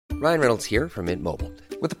Ryan Reynolds here from Mint Mobile.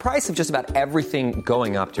 With the price of just about everything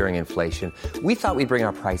going up during inflation, we thought we'd bring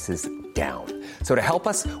our prices down. So to help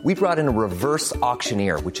us, we brought in a reverse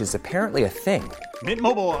auctioneer, which is apparently a thing. Mint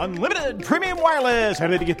Mobile Unlimited Premium Wireless. How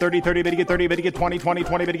to get 30, 30, bit to get 30, bit to get 20, 20,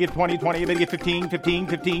 20, bit to get 20, 20, bit to get 15, 15,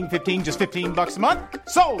 15, 15, just $15 a month?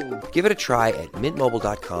 Sold! Give it a try at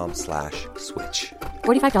mintmobile.com/switch.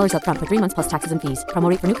 $45 up front for 3 months plus taxes and fees. Promo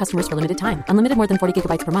rate for new customers for limited time. Unlimited more than 40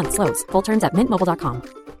 gigabytes per month. Slows full terms at mintmobile.com.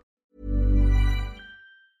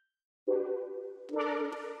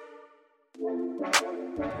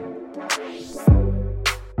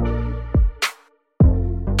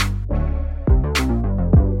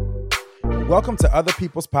 Welcome to Other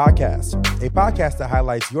People's Podcast, a podcast that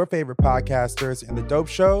highlights your favorite podcasters and the dope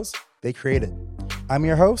shows they created. I'm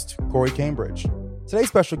your host, Corey Cambridge. Today's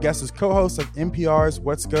special guest is co-host of NPR's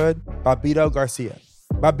What's Good, Bobbito Garcia.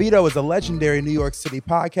 Bobbito is a legendary New York City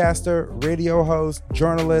podcaster, radio host,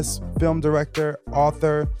 journalist, film director,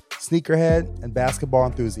 author, sneakerhead, and basketball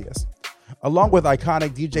enthusiast. Along with iconic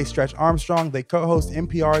DJ Stretch Armstrong, they co-host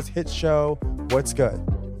NPR's hit show, What's Good,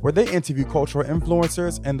 where they interview cultural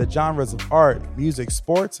influencers in the genres of art, music,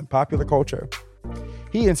 sports, and popular culture.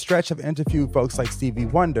 He and Stretch have interviewed folks like Stevie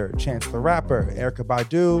Wonder, Chance the Rapper, Erykah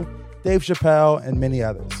Badu, Dave Chappelle, and many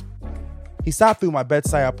others. He stopped through my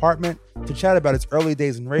bedside apartment to chat about his early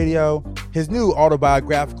days in radio, his new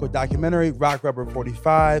autobiographical documentary, Rock Rubber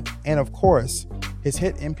 45, and of course, his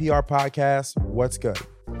hit NPR podcast, What's Good.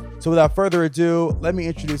 So without further ado, let me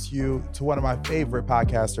introduce you to one of my favorite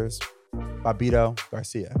podcasters, Bobbito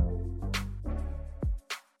Garcia.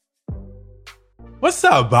 What's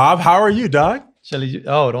up, Bob? How are you, dog? Shelly,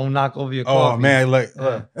 don't knock over your coffee. Oh, man, look.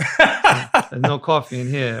 There's no coffee in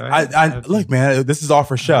here, right? Look, man, this is all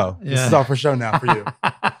for show. Yeah. This is all for show now for you.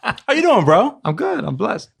 How you doing, bro? I'm good. I'm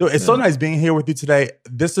blessed. Dude, it's so nice being here with you today.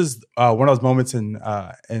 This is one of those moments in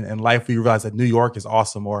life where you realize that New York is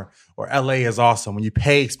awesome or LA is awesome when you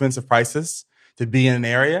pay expensive prices to be in an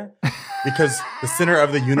area because the center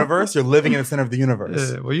of the universe, you're living in the center of the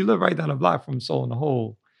universe. Yeah, well, you live right down the block from Soul in the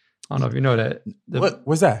Hole. I don't know if you know that.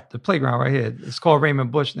 What's that? The playground right here. It's called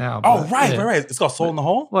Raymond Bush now. Oh, right. It's called Soul in the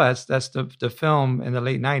Hole? Well, that's the film in the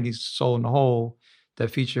late 90s, Soul in the Hole,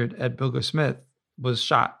 that featured Ed Booger Smith, was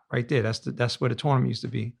shot right there. That's where the tournament used to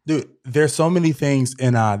be. Dude, there's so many things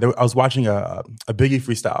in I was watching a Biggie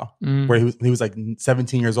freestyle where he was like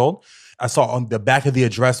 17 years old. I saw on the back of the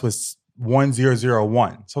address was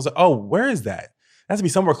 1001. So I was like, oh, where is that? It has to be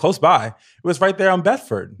somewhere close by. It was right there on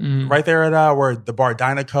Bedford, right there at where the bar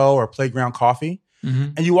Dynaco or Playground Coffee.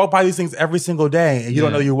 And you walk by these things every single day and you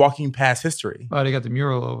don't know you're walking past history. Oh, they got the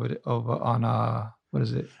mural over on, what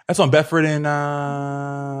is it? That's on Bedford and,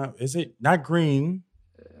 is it not Green?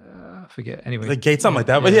 I forget. Anyway. The gate, something like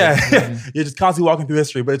that. But you're just constantly walking through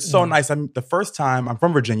history. But it's so nice. I mean, the first time, I'm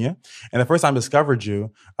from Virginia, and the first time I discovered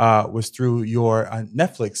you was through your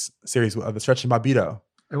Netflix series of The Stretch and Bobbito.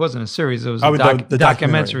 It wasn't a series. It was the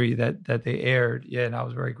documentary that they aired. Yeah, and I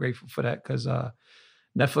was very grateful for that because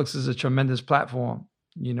Netflix is a tremendous platform.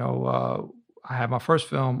 You know, I had my first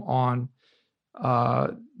film on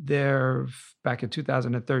there back in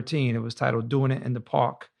 2013. It was titled Doing It in the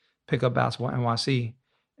Park, Pickup Basketball NYC.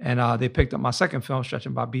 And they picked up my second film, Stretch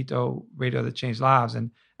and Bobbito, Radio That Changed Lives. And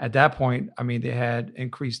at that point, I mean, they had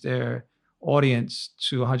increased their audience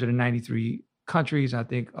to 193 countries, I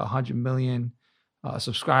think 100 million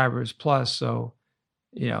subscribers plus. So,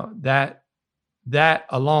 you know, that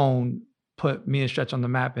alone put me and Stretch on the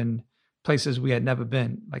map in places we had never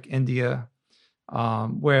been, like India,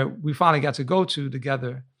 where we finally got to go to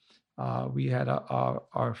together. We had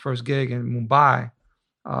our first gig in Mumbai,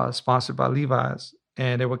 sponsored by Levi's.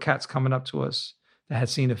 And there were cats coming up to us that had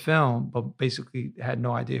seen the film, but basically had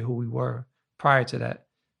no idea who we were prior to that.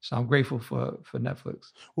 So I'm grateful for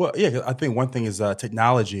Netflix. Well, yeah, I think one thing is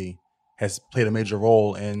technology has played a major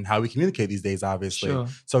role in how we communicate these days, obviously. Sure.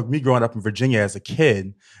 So me growing up in Virginia as a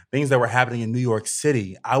kid, things that were happening in New York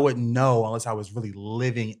City, I wouldn't know unless I was really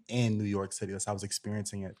living in New York City, unless I was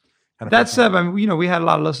experiencing it. That said, I mean, you know, we had a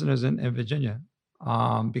lot of listeners in Virginia.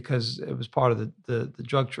 Because it was part of the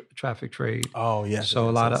drug traffic trade. Oh, yes. So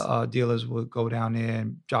a lot of dealers would go down there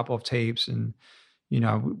and drop off tapes. And, you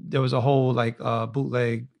know, there was a whole like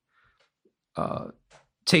bootleg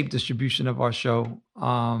tape distribution of our show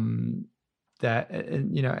that,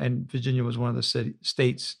 and, you know, and Virginia was one of the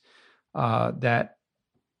states that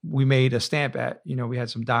we made a stamp at. You know, we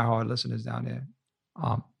had some diehard listeners down there.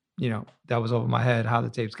 You know, that was over my head how the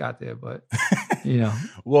tapes got there, but you know.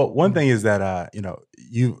 Well, one thing is that you know,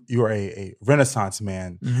 you are a Renaissance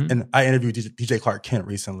man, and I interviewed DJ Clark Kent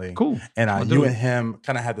recently. Cool. And you and him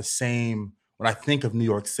kind of had the same when I think of New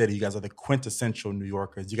York City, you guys are the quintessential New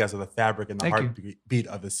Yorkers. You guys are the fabric and the heartbeat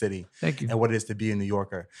of the city. Thank you. And what it is to be a New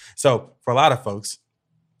Yorker. So for a lot of folks,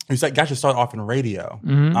 you got your start off in radio.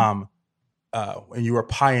 Mm-hmm. And you were a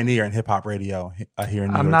pioneer in hip hop radio here in New York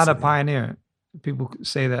City. I'm not a pioneer. People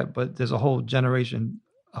say that, but there's a whole generation,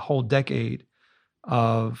 a whole decade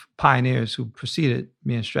of pioneers who preceded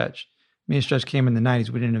me and Stretch. Me and Stretch came in the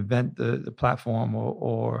 90s. We didn't invent the platform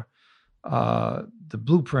or the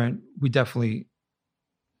blueprint. We definitely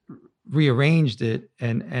rearranged it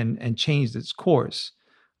and changed its course.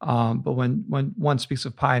 But when one speaks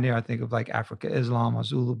of pioneer, I think of like Africa Islam or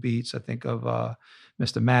Zulu Beats. I think of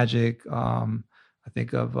Mr. Magic. I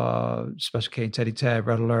think of Special K and Teddy Ted,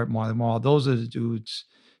 Red Alert, Marley Marl. Those are the dudes,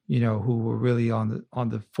 who were really on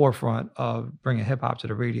the forefront of bringing hip hop to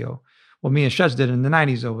the radio. What me and Stretch did in the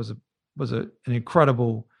 90s though was an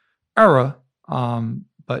incredible era.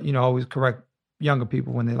 But always correct younger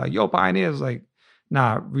people when they're like, "Yo, pioneers!" Like,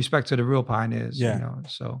 nah, respect to the real pioneers. Yeah.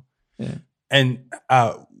 So yeah. And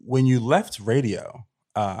when you left radio,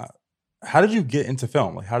 how did you get into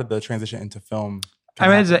film? Like, how did the transition into film?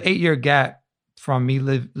 It's an 8-year gap from me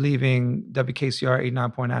leaving WKCR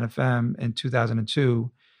 89.9 FM in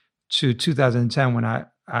 2002 to 2010 when I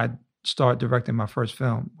started directing my first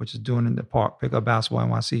film, which is Doing in the Park, Pick Up Basketball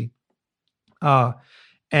NYC.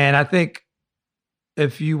 And I think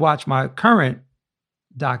if you watch my current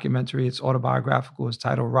documentary, it's autobiographical, it's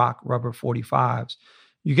titled Rock, Rubber, 45s.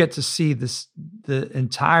 You get to see the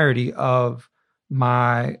entirety of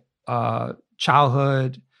my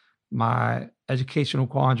childhood, my educational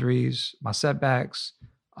quandaries, my setbacks,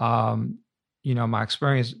 my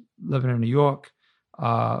experience living in New York,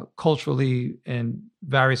 culturally in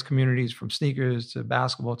various communities, from sneakers to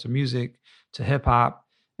basketball to music to hip hop,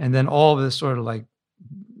 and then all of this sort of like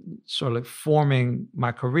forming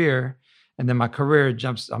my career. And then my career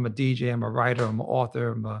jumps. I'm a DJ. I'm a writer. I'm an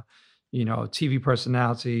author. I'm a TV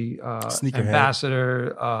personality,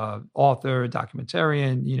 ambassador, author,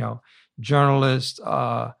 documentarian. Journalist,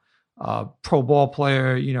 pro ball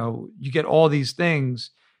player. You get all these things,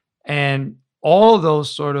 and all of those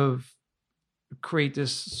sort of create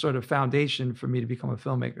this sort of foundation for me to become a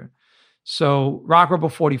filmmaker. So Rock Rubber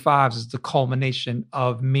 45s is the culmination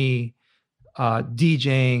of me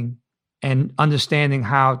DJing and understanding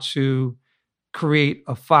how to create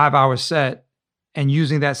a 5-hour set and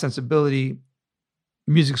using that sensibility,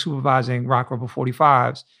 music supervising Rock Rubber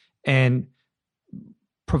 45s and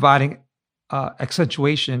providing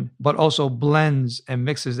accentuation, but also blends and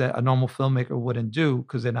mixes that a normal filmmaker wouldn't do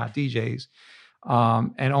because they're not DJs.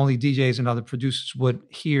 And only DJs and other producers would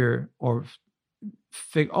hear or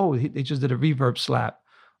think, oh, they just did a reverb slap.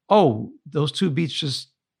 Oh, those two beats just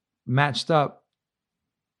matched up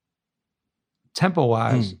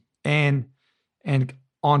tempo-wise and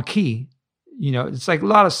on key. It's like a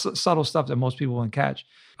lot of subtle stuff that most people wouldn't catch.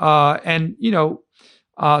 So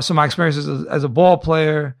my experiences as a ball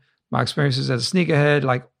player, my experiences as a sneakerhead,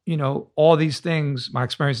 like, all these things, my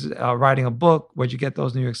experiences writing a book, Where'd You Get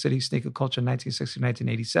Those? New York City Sneaker Culture, 1960,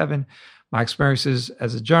 1987. My experiences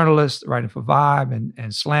as a journalist, writing for Vibe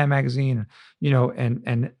and Slam Magazine,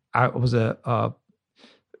 and I was a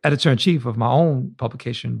editor-in-chief of my own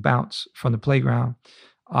publication, Bounce, from the Playground.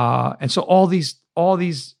 And so all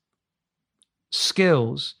these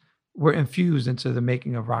skills were infused into the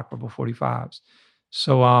making of Rock Rubber 45s.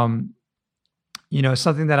 So, it's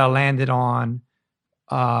something that I landed on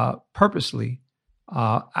purposely.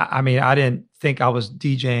 I didn't think I was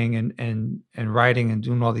DJing and writing and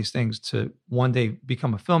doing all these things to one day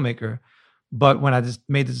become a filmmaker. But when I just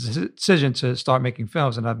made the decision to start making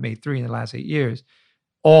films, and I've made 3 in the last 8 years,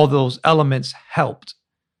 all those elements helped,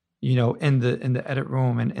 in the edit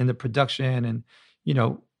room and in the production, and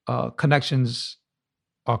connections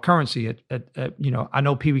are currency. At I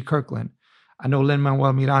know Pee Wee Kirkland, I know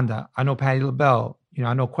Lin-Manuel Miranda, I know Patti LaBelle,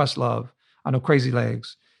 I know Questlove, I know Crazy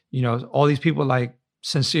Legs, all these people like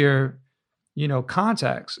sincere,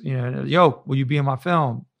 contacts. Yo, will you be in my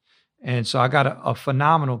film? And so I got a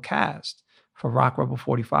phenomenal cast for Rock Rubber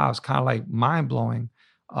 45s, kind of like mind blowing.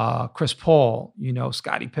 Chris Paul,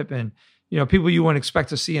 Scottie Pippen, people you wouldn't expect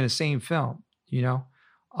to see in the same film,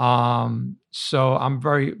 So I'm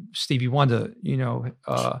very Stevie Wonder,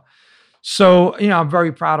 So, I'm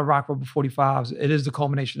very proud of Rock Rubber 45s. It is the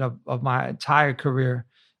culmination of my entire career.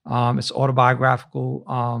 It's autobiographical,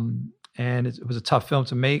 and it was a tough film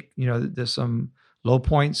to make. There's some low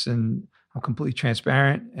points, and I'm completely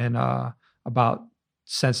transparent and about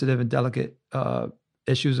sensitive and delicate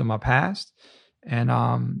issues in my past. And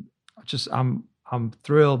I'm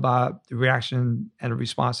thrilled by the reaction and the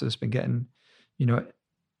response that it's been getting,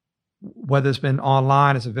 whether it's been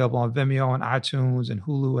online, it's available on Vimeo and iTunes and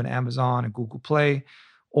Hulu and Amazon and Google Play,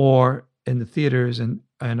 or in the theaters and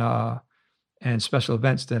special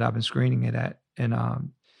events that I've been screening it at. And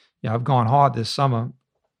I've gone hard this summer.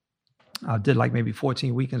 I did like maybe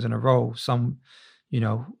 14 weekends in a row, some,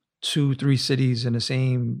 2-3 cities in the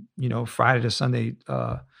same, Friday to Sunday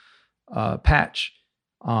patch.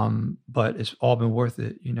 But it's all been worth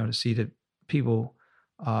it, to see that people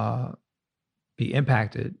be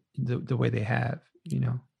impacted the way they have,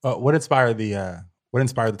 What inspired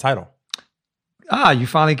the title? You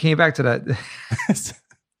finally came back to that.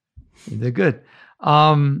 They're good.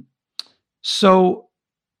 So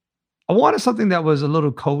I wanted something that was a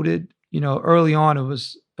little coded. Early on it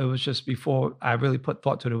was just before I really put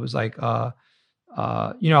thought to it. It was like, I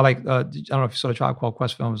don't know if you saw the Tribe Called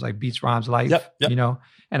Quest film. It was like Beats, Rhymes, Life. Yep.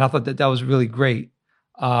 And I thought that was really great.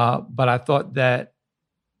 But I thought that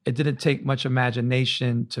it didn't take much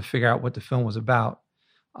imagination to figure out what the film was about.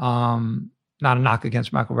 Not a knock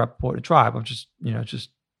against Michael Rapaport, the Tribe. I'm just,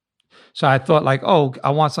 so I thought like, I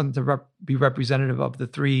want something to be representative of the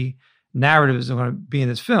 3 narratives that are going to be in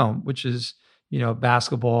this film, which is,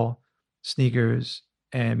 basketball, sneakers,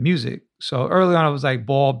 and music. So early on, it was like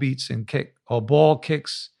ball, beats, and kick, or ball,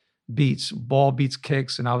 kicks, beats, ball, beats,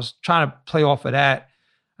 kicks. And I was trying to play off of that.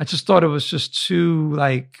 I just thought it was just too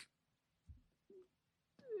like,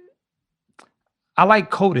 I like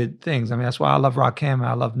coded things. I mean, that's why I love Rakim and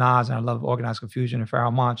I love Nas and I love Organized Confusion and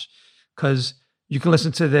Pharoah Monch, because you can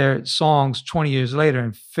listen to their songs 20 years later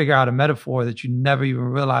and figure out a metaphor that you never even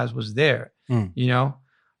realized was there,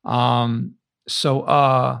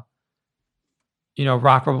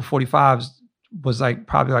 Rock Rubber 45 was like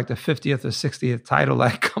probably like the 50th or 60th title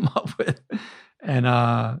I come up with. And,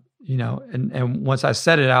 and once I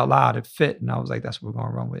said it out loud, it fit. And I was like, that's what we're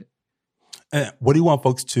going to run with. And what do you want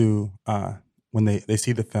folks to, when they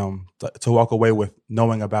see the film, to walk away with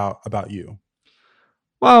knowing about you?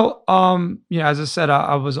 Well, as I said,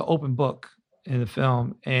 I was an open book in the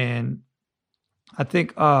film. And I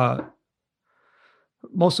think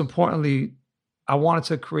most importantly, I wanted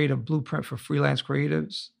to create a blueprint for freelance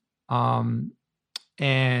creatives,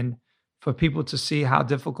 and for people to see how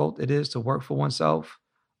difficult it is to work for oneself,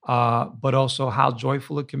 but also how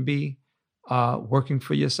joyful it can be working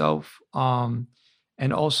for yourself.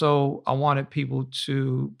 And also, I wanted people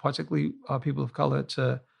to, particularly people of color,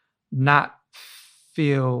 to not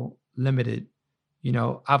feel limited.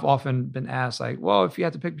 I've often been asked like, well, if you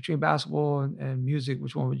had to pick between basketball and music,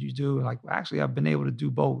 which one would you do? And like, actually, I've been able to do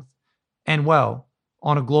both and well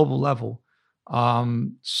on a global level. I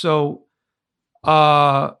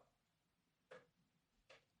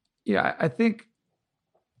think,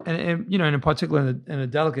 and in particular in the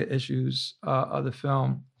delicate issues of the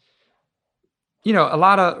film, a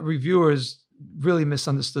lot of reviewers really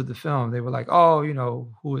misunderstood the film. They were like,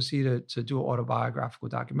 who is he to do an autobiographical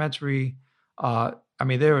documentary?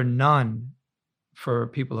 There are none for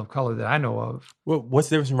people of color that I know of. Well, what's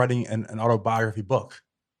the difference in writing an autobiography book?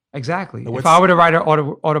 Exactly. If I were to write an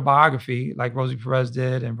autobiography like Rosie Perez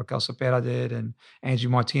did and Raquel Cepeda did and Angie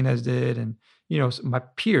Martinez did and, my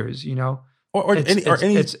peers,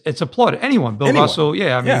 it's applauded. Anyone, Bill Russell.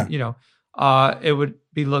 It would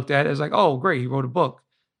be looked at as like, oh, great, he wrote a book.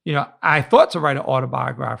 I thought to write an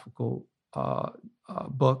autobiographical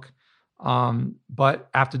book, but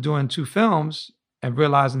after doing 2 films and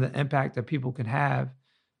realizing the impact that people can have,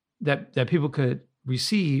 that people could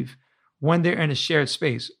receive when they're in a shared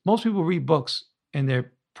space. Most people read books in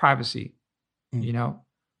their privacy, you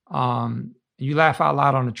laugh out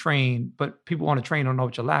loud on a train, but people on the train don't know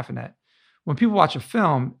what you're laughing at. When people watch a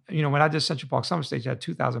film, when I did Central Park Summer Stage, I had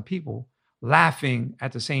 2,000 people laughing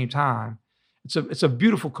at the same time. It's a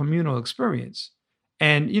beautiful communal experience.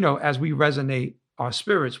 And, as we resonate our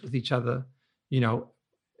spirits with each other,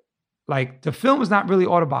 like the film is not really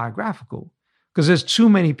autobiographical because there's too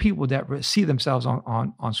many people that see themselves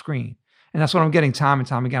on screen. And that's what I'm getting time and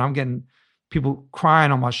time again. I'm getting people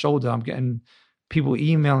crying on my shoulder. I'm getting people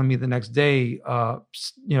emailing me the next day,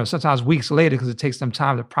 sometimes weeks later, because it takes them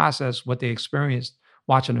time to process what they experienced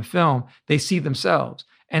watching the film. They see themselves.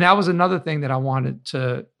 And that was another thing that I wanted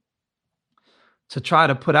to try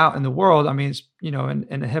to put out in the world. I mean, it's,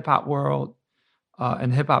 in the hip hop world,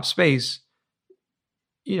 in the hip hop space,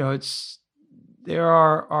 there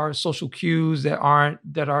are social cues that are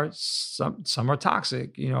some are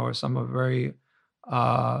toxic, or some are very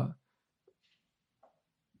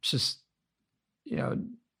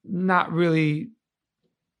not really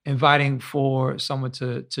inviting for someone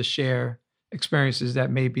to share experiences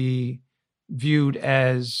that may be viewed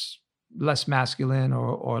as less masculine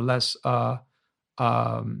or less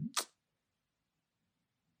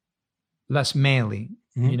less manly.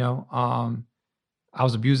 You know, I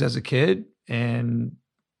was abused as a kid, and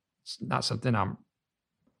it's not something I'm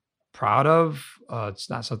proud of. It's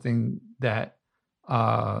not something that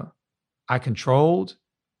I controlled.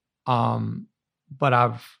 But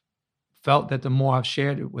I've felt that the more I've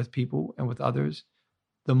shared it with people and with others,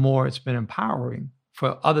 the more it's been empowering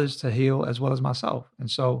for others to heal as well as myself. And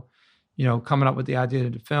so, you know, coming up with the idea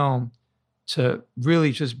of the film to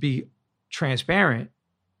really just be transparent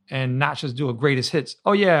and not just do a greatest hits.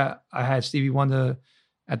 Oh yeah, I had Stevie Wonder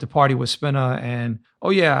at the party with Spinner, and oh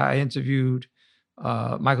yeah, I interviewed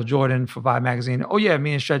Michael Jordan for Vibe magazine. Oh yeah,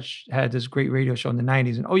 me and Stretch had this great radio show in the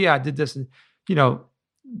 90s. And oh yeah, I did this. And, you know,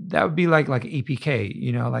 that would be like an EPK,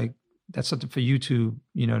 you know, like that's something for YouTube,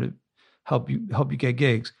 you know, to help you get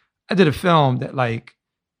gigs. I did a film that like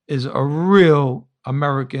is a real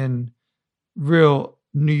American, real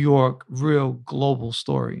New York, real global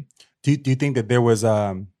story. Do you think that there was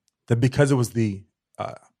that because it was the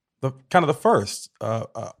kind of the first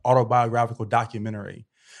autobiographical documentary?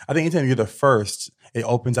 I think anytime you're the first, it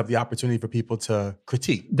opens up the opportunity for people to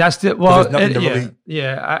critique. That's the well, there's nothing to really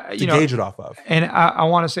to gauge it off of. And I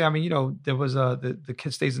want to say, I mean, you know, there was the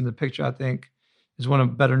Kid Stays in the Picture. I think is one of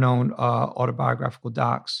the better known autobiographical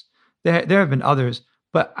docs. There have been others,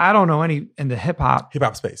 but I don't know any in the hip hop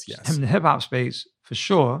space. Yes, in the hip hop space for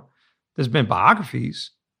sure. There's been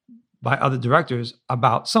biographies by other directors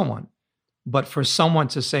about someone, but for someone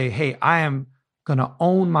to say, "Hey, I am gonna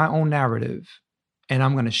own my own narrative, and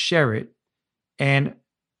I'm gonna share it," and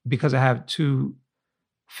because I have 2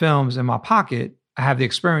 films in my pocket, I have the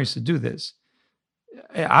experience to do this.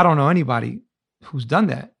 I don't know anybody who's done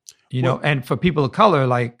that, you know. And for people of color,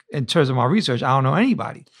 like in terms of my research, I don't know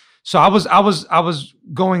anybody. So I was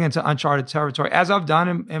going into uncharted territory, as I've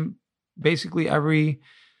done in basically every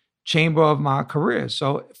chamber of my career.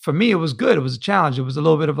 So for me, it was good. It was a challenge. It was a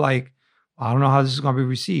little bit of like, I don't know how this is going to be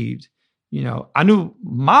received. You know, I knew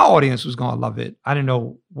my audience was going to love it. I didn't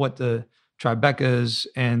know what the Tribecas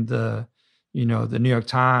and the New York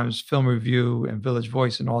Times Film Review and Village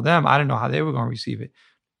Voice and all them. I didn't know how they were going to receive it.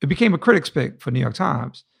 It became a critic's pick for New York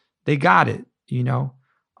Times. They got it, you know.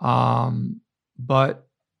 But,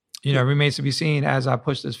 you know, it remains to be seen as I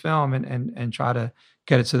push this film and try to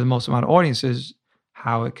get it to the most amount of audiences,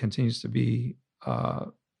 how it continues to be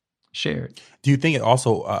shared. Do you think it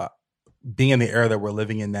also, being in the era that we're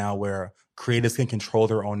living in now where creatives can control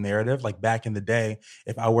their own narrative, like back in the day,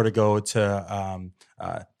 if I were to go to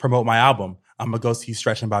promote my album, I'm going to go see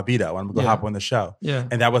Stretch and Bobbito, and I'm going to go hop on the show. Yeah.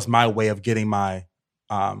 And that was my way of getting my,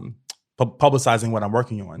 publicizing what I'm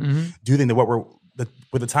working on. Mm-hmm. Do you think that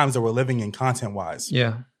with the times that we're living in content-wise,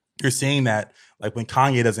 you're seeing that, like when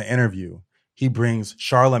Kanye does an interview, he brings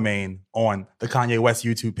Charlemagne on the Kanye West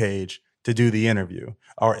YouTube page to do the interview.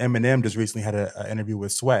 Or Eminem just recently had an interview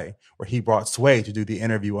with Sway, where he brought Sway to do the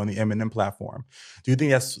interview on the Eminem platform. Do you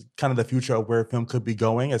think that's kind of the future of where film could be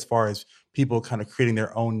going, as far as people kind of creating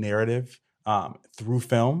their own narrative through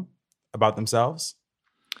film about themselves?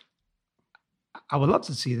 I would love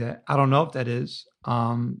to see that. I don't know if that is,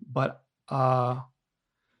 but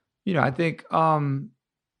you know, I think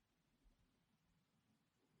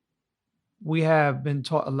we have been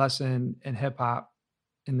taught a lesson in hip hop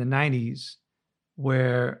in the 90s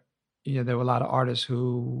where, you know, there were a lot of artists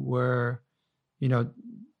who were, you know,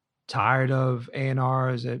 tired of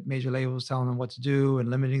A&Rs at major labels telling them what to do and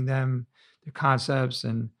limiting them, their concepts.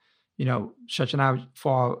 And, you know, Stretch and I,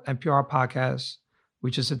 for our NPR podcast,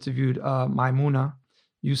 we just interviewed Maimouna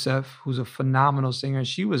Youssef, who's a phenomenal singer. And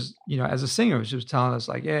she was, you know, as a singer, she was telling us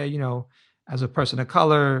like, yeah, you know, as a person of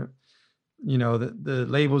color, you know, the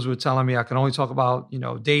labels were telling me I can only talk about, you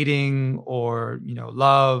know, dating or, you know,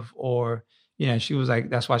 love or, you know, she was like,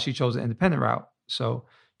 that's why she chose the independent route. So,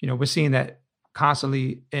 you know, we're seeing that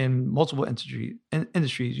constantly in multiple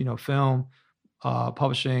industries, you know, film,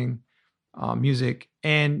 publishing, music,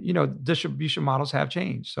 and, you know, distribution models have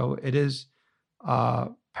changed. So it is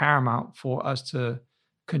paramount for us to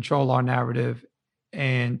control our narrative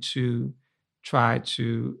and to try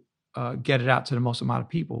to get it out to the most amount of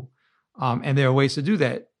people. And there are ways to do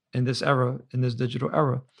that in this era, in this digital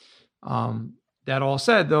era. That all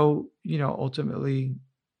said, though, you know, ultimately,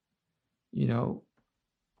 you know,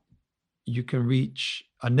 you can reach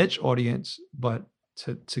a niche audience, but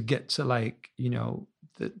to get to, like, you know,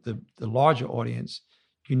 the larger audience,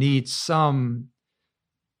 you need some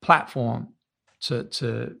platform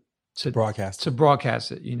to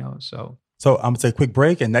broadcast it, you know. So I'm gonna take a quick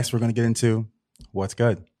break, and next we're gonna get into what's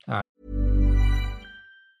good.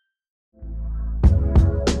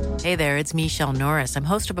 Hey there, it's Michelle Norris. I'm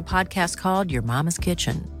host of a podcast called Your Mama's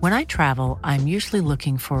Kitchen. When I travel, I'm usually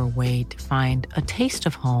looking for a way to find a taste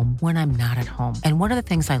of home when I'm not at home. And one of the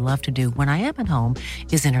things I love to do when I am at home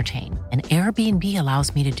is entertain. And Airbnb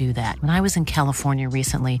allows me to do that. When I was in California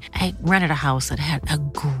recently, I rented a house that had a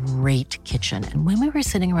great kitchen. And when we were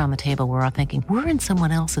sitting around the table, we were all thinking, we're in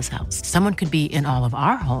someone else's house. Someone could be in all of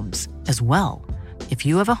our homes as well. If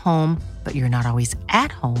you have a home, but you're not always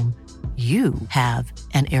at home, you have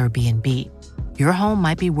an Airbnb. Your home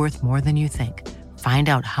might be worth more than you think. Find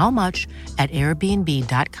out how much at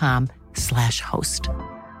airbnb.com/host.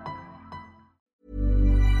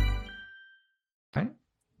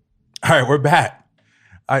 All right, we're back.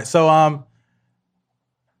 All right, so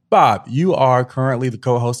Bob, you are currently the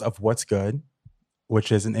co-host of What's Good,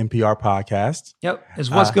 which is an NPR podcast. Yep,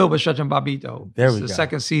 it's What's Good with Stretch and Bobbito. There we go. It's the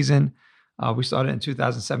second season. We started in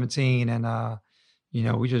 2017, and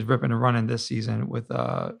we just ripping and running this season with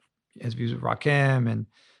interviews with Rakim and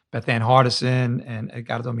Beth Ann Hardison and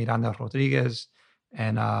Edgardo Miranda Rodriguez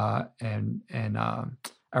and Erykah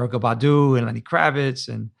Badu and Lenny Kravitz,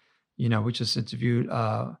 and we just interviewed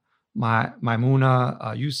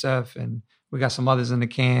Maimouna Youssef, and we got some others in the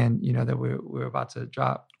can that we're about to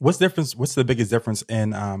drop. What's the biggest difference in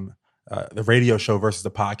the radio show versus the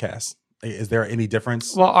podcast? Is there any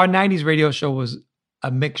difference? Well, our 90s radio show was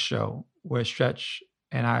a mixed show where Stretch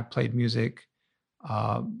and I played music,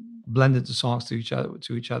 blended the songs to each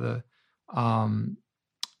other. Our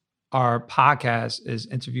podcast is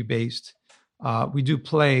interview based. We do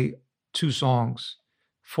play 2 songs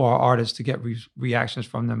for our artists to get reactions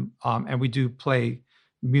from them, and we do play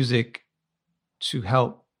music to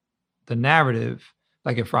help the narrative.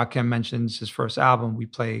 Like if Rakim mentions his first album, we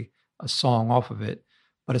play a song off of it.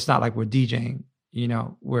 But it's not like we're DJing,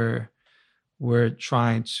 we're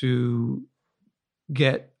trying to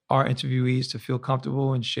get our interviewees to feel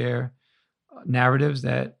comfortable and share narratives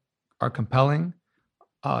that are compelling,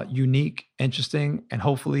 unique, interesting, and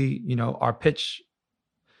hopefully, our pitch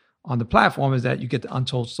on the platform is that you get the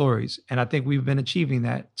untold stories. And I think we've been achieving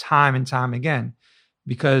that time and time again,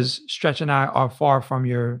 because Stretch and I are far from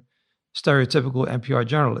your stereotypical NPR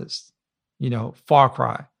journalist, far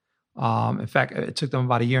cry. In fact, it took them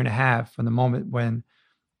about 1.5 years from the moment when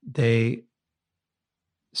they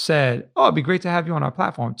said, "Oh, it'd be great to have you on our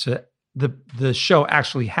platform," to the show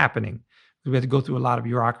actually happening. We had to go through a lot of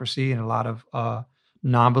bureaucracy and a lot of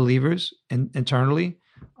non-believers internally,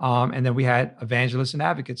 and then we had evangelists and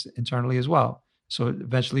advocates internally as well. So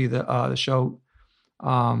eventually, the show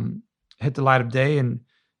hit the light of day and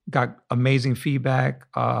got amazing feedback.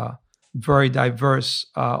 Very diverse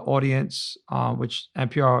audience, which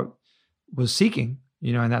NPR was seeking,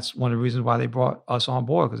 and that's one of the reasons why they brought us on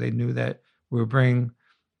board, because they knew that we would bring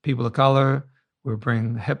people of color, we would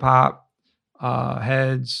bring hip hop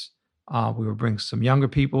heads, we would bring some younger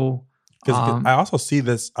people. Because I also see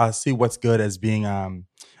What's Good as being the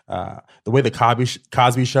way the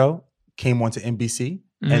Cosby Show came onto NBC,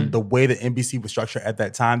 and the way that NBC was structured at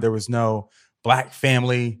that time, there was no Black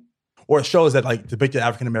family, or shows that like depicted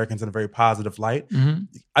African Americans in a very positive light. Mm-hmm.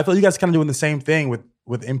 I feel you guys kind of doing the same thing with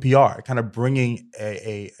NPR, kind of bringing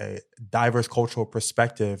a diverse cultural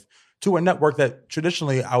perspective to a network that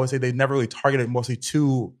traditionally, I would say, they never really targeted mostly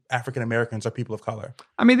to African Americans or people of color.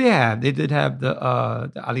 I mean, they did have the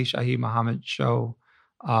Ali Shaheed Muhammad show,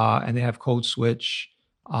 and they have Code Switch,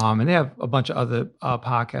 and they have a bunch of other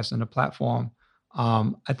podcasts on the platform.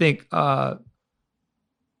 I think them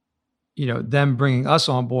bringing us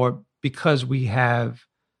on board because we have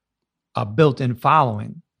a built-in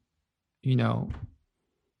following,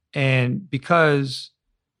 and because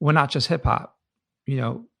we're not just hip hop, we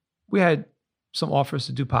had some offers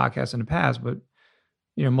to do podcasts in the past, but,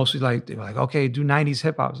 mostly they were like, okay, do 90s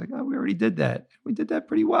hip hop. I was like, oh, we already did that. We did that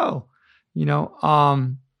pretty well,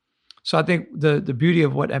 So I think the beauty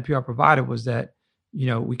of what NPR provided was that,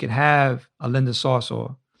 we could have a Linda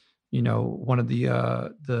Sarsour, one of the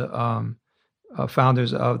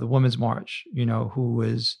founders of the Women's March, who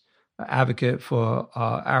is an advocate for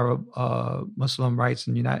Arab Muslim rights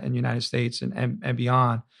in the United States and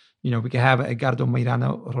beyond. We could have Edgardo Miranda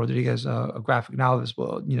Rodriguez, a graphic novelist,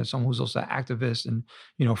 but someone who's also an activist and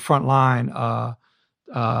frontline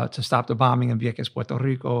to stop the bombing in Vieques, Puerto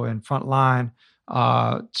Rico, and frontline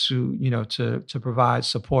to provide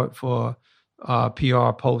support for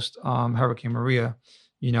PR post Hurricane Maria.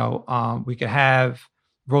 We could have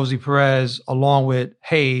Rosie Perez along with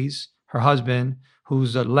Hayes, her husband,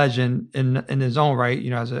 who's a legend in his own right,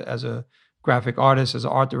 as a graphic artist, as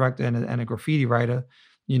an art director, and a graffiti writer.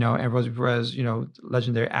 And Rosie Perez,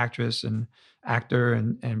 legendary actress and actor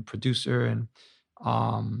and producer. And,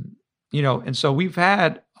 and so we've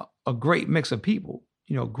had a great mix of people,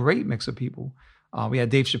 great mix of people. We had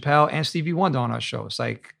Dave Chappelle and Stevie Wonder on our show. It's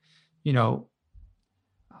like, ain't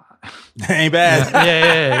bad.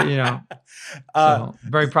 Yeah. So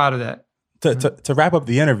very proud of that. To wrap up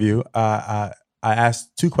the interview, I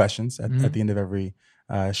asked 2 questions at the end of every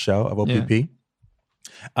show of OPP.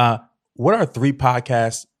 Yeah. What are 3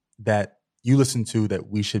 podcasts that you listen to that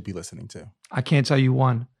we should be listening to? I can't tell you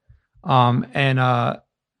one. And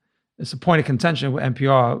it's a point of contention with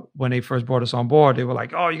NPR when they first brought us on board. They were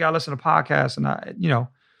like, "Oh, you gotta listen to podcasts." And I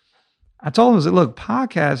told them, I was like, "Look,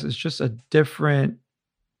 podcast is just a different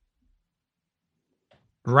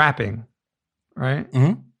rapping, right?"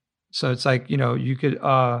 Mm-hmm. So it's like, you could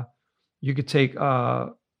take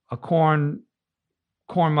a corn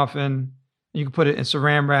muffin, you could put it in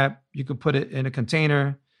saran wrap, you could put it in a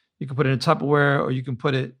container, you can put it in Tupperware, or you can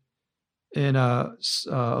put it in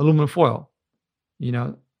aluminum foil,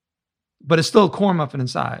 but it's still a corn muffin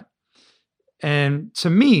inside. And to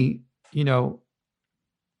me, the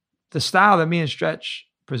style that me and Stretch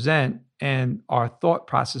present and our thought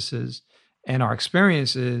processes and our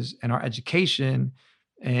experiences and our education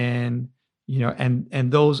and,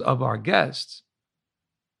 and those of our guests,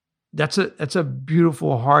 that's a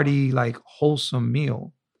beautiful, hearty, like wholesome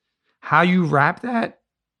meal. How you wrap that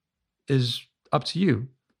is up to you,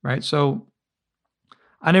 right? So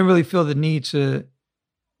I didn't really feel the need to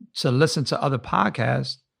listen to other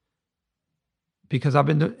podcasts because I've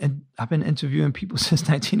been interviewing people since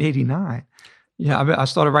 1989. I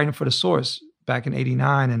started writing for The Source back in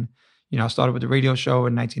 89, and I started with the radio show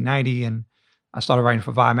in 1990, and I started writing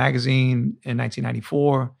for Vibe magazine in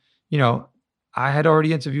 1994. I had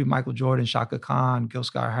already interviewed Michael Jordan, Shaka Khan, Gil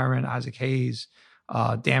Scott-Heron, Isaac Hayes,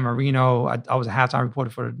 Dan Marino. I was a halftime reporter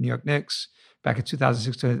for the New York Knicks back in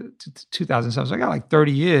 2006 to 2007. So I got like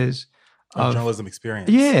 30 years of journalism experience.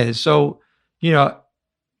 Yeah. So,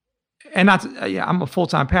 and I'm a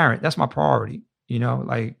full-time parent. That's my priority.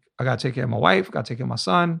 Like I got to take care of my wife, I got to take care of my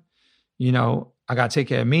son. I got to take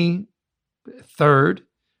care of me. Third,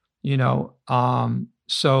 so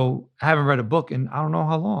I haven't read a book in I don't know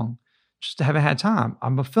how long. Just haven't had time.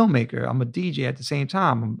 I'm a filmmaker. I'm a DJ at the same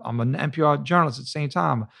time. I'm an NPR journalist at the same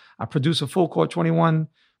time. I produce a full court 21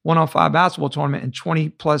 1-on-5 basketball tournament in 20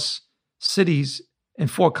 plus cities in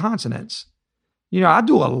 4 continents. I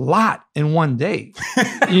do a lot in one day.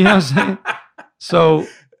 You know what I'm saying? So,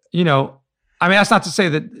 that's not to say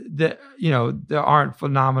that there aren't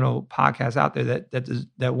phenomenal podcasts out there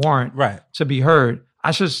that warrant to be heard.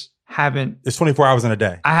 I just haven't. It's 24 hours in a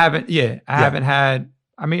day. I haven't had.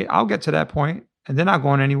 I'll get to that point, and they're not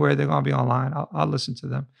going anywhere. They're going to be online. I'll listen to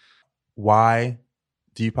them. Why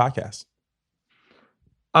do you podcast?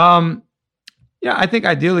 I think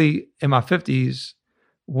ideally in my 50s,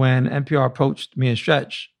 when NPR approached me and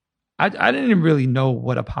Stretch, I didn't really know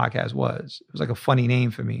what a podcast was. It was like a funny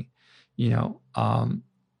name for me. I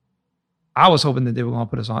was hoping that they were going to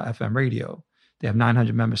put us on FM radio. They have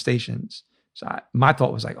 900 member stations. So my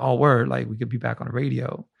thought was like, oh, word, like we could be back on the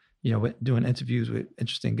radio, doing interviews with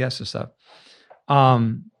interesting guests and stuff.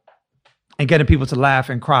 And getting people to laugh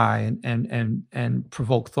and cry and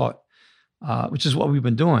provoke thought, which is what we've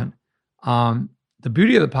been doing. The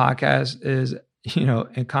beauty of the podcast is,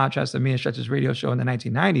 in contrast to me and Stretch's radio show in the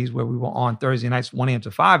 1990s, where we were on Thursday nights, 1 a.m. to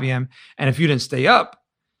 5 a.m. And if you didn't stay up,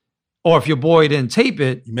 or if your boy didn't tape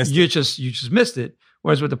it, you just missed it.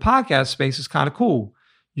 Whereas with the podcast space, it's kind of cool.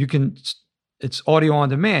 It's audio on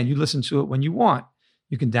demand. You listen to it when you want.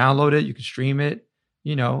 You can download it. You can stream it.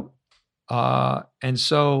 And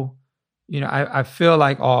so, I feel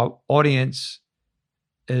like our audience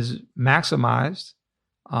is maximized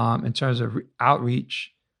in terms of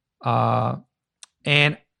outreach.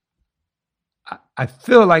 And I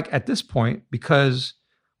feel like at this point, because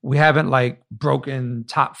we haven't like broken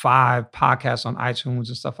top 5 podcasts on iTunes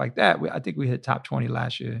and stuff like that. I think we hit top 20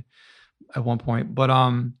 last year at one point. But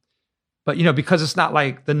because it's not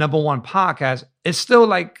like the number 1 podcast, it's still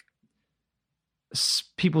like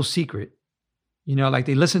people's secret. Like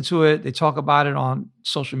they listen to it, they talk about it on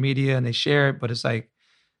social media and they share it, but it's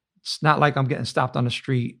not like I'm getting stopped on the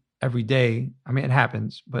street every day. it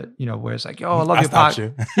happens, but where it's like, yo, I love your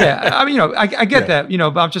podcast. Yeah. I get that,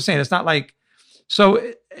 but I'm just saying it's not like, so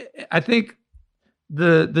I think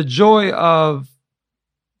the joy of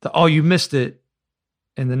you missed it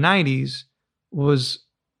in the 90s was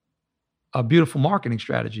a beautiful marketing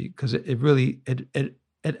strategy because it really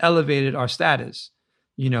elevated our status,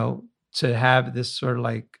 to have this sort of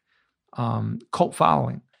like cult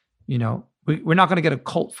following. We're not going to get a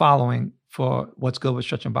cult following for What's Good with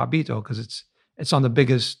Stretch and Bobbito because it's on the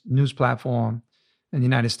biggest news platform in the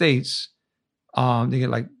United States. They get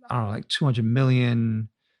like 200 million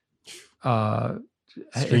Streams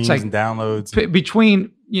it's like and downloads.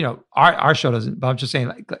 Between, our show doesn't, but I'm just saying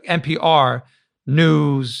like NPR,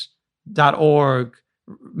 news.org,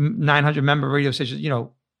 900 member radio stations,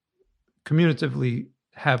 commutatively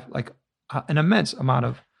have like an immense amount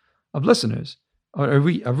of listeners or a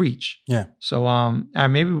reach. Yeah. So,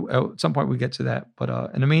 and maybe at some point we get to that, but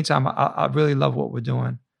in the meantime, I really love what we're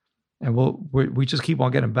doing, and we just keep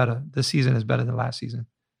on getting better. This season is better than last season.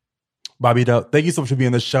 Bobbito, thank you so much for being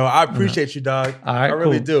on the show. I appreciate you, dog. All right, I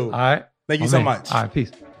really cool. do. All right. Thank you so much. All right,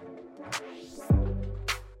 peace.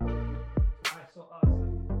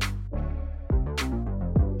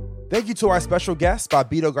 Thank you to our special guest,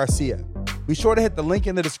 Bobbito Garcia. Be sure to hit the link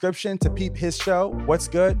in the description to peep his show, What's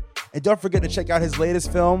Good? And don't forget to check out his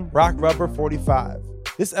latest film, Rock Rubber 45.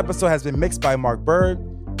 This episode has been mixed by Mark Bird.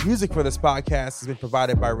 Music for this podcast has been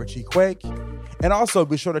provided by Richie Quake. And also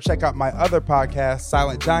be sure to check out my other podcast,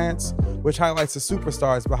 Silent Giants, which highlights the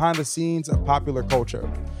superstars behind the scenes of popular culture.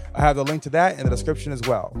 I have the link to that in the description as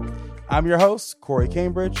well. I'm your host, Corey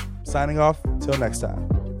Cambridge, signing off. Till next time.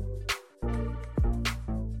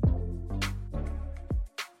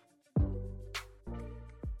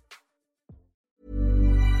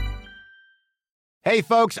 Hey,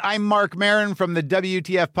 folks, I'm Mark Maron from the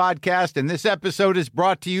WTF Podcast, and this episode is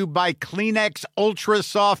brought to you by Kleenex Ultra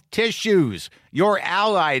Soft Tissues, your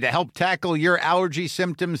ally to help tackle your allergy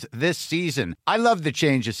symptoms this season. I love the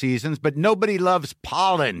change of seasons, but nobody loves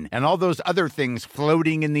pollen and all those other things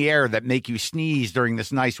floating in the air that make you sneeze during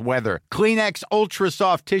this nice weather. Kleenex Ultra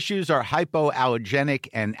Soft Tissues are hypoallergenic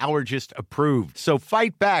and allergist approved, so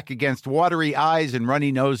fight back against watery eyes and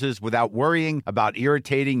runny noses without worrying about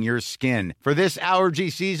irritating your skin. For this allergy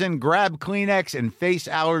season, grab Kleenex and face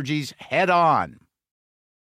allergies head on.